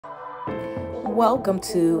Welcome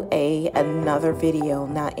to another video.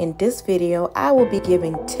 Now in this video I will be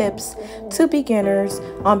giving tips to beginners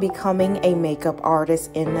on becoming a makeup artist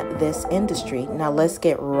in this industry. Now let's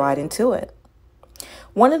get right into it.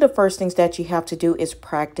 One of the first things that you have to do is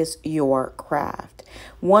practice your craft.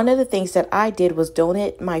 One of the things that I did was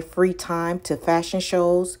donate my free time to fashion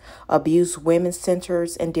shows, abuse women's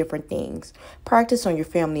centers, and different things. Practice on your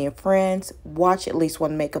family and friends, watch at least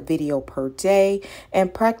one makeup video per day,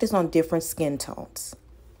 and practice on different skin tones.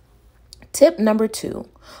 Tip number 2,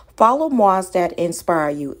 follow mods that inspire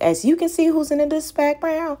you. As you can see who's in this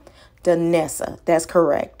background, Danessa, that's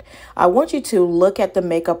correct. I want you to look at the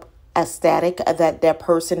makeup aesthetic that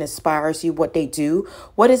person inspires you, what they do.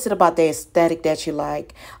 What is it about the aesthetic that you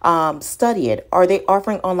like? Study it. Are they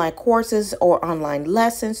offering online courses or online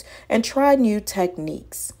lessons? And try new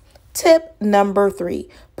techniques. Tip number 3,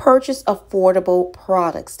 purchase affordable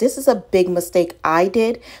products. This is a big mistake I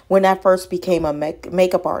did when I first became a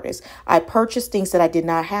makeup artist. I purchased things that I did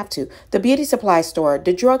not have to. The beauty supply store,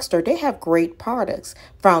 the drugstore, they have great products,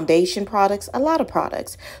 foundation products, a lot of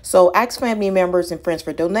products. So ask family members and friends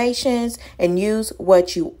for donations and use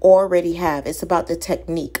what you already have. It's about the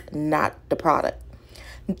technique, not the product.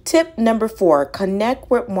 Tip number 4, connect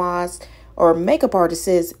with mods or makeup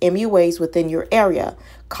artists, MUAs within your area.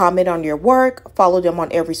 Comment on your work, follow them on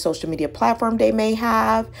every social media platform they may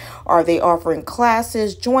have. Are they offering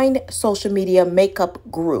classes? Join social media makeup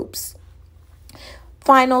groups.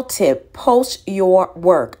 Final tip, post your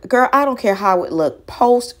work. Girl, I don't care how it look.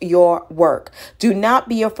 Post your work. Do not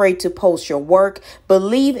be afraid to post your work.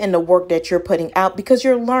 Believe in the work that you're putting out because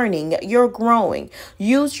you're learning, you're growing.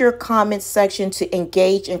 Use your comment section to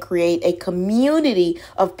engage and create a community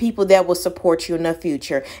of people that will support you in the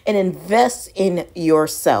future and invest in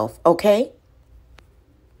yourself, okay?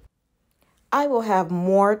 I will have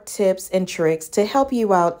more tips and tricks to help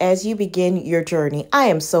you out as you begin your journey. I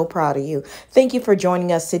am so proud of you. Thank you for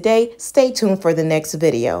joining us today. Stay tuned for the next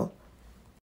video.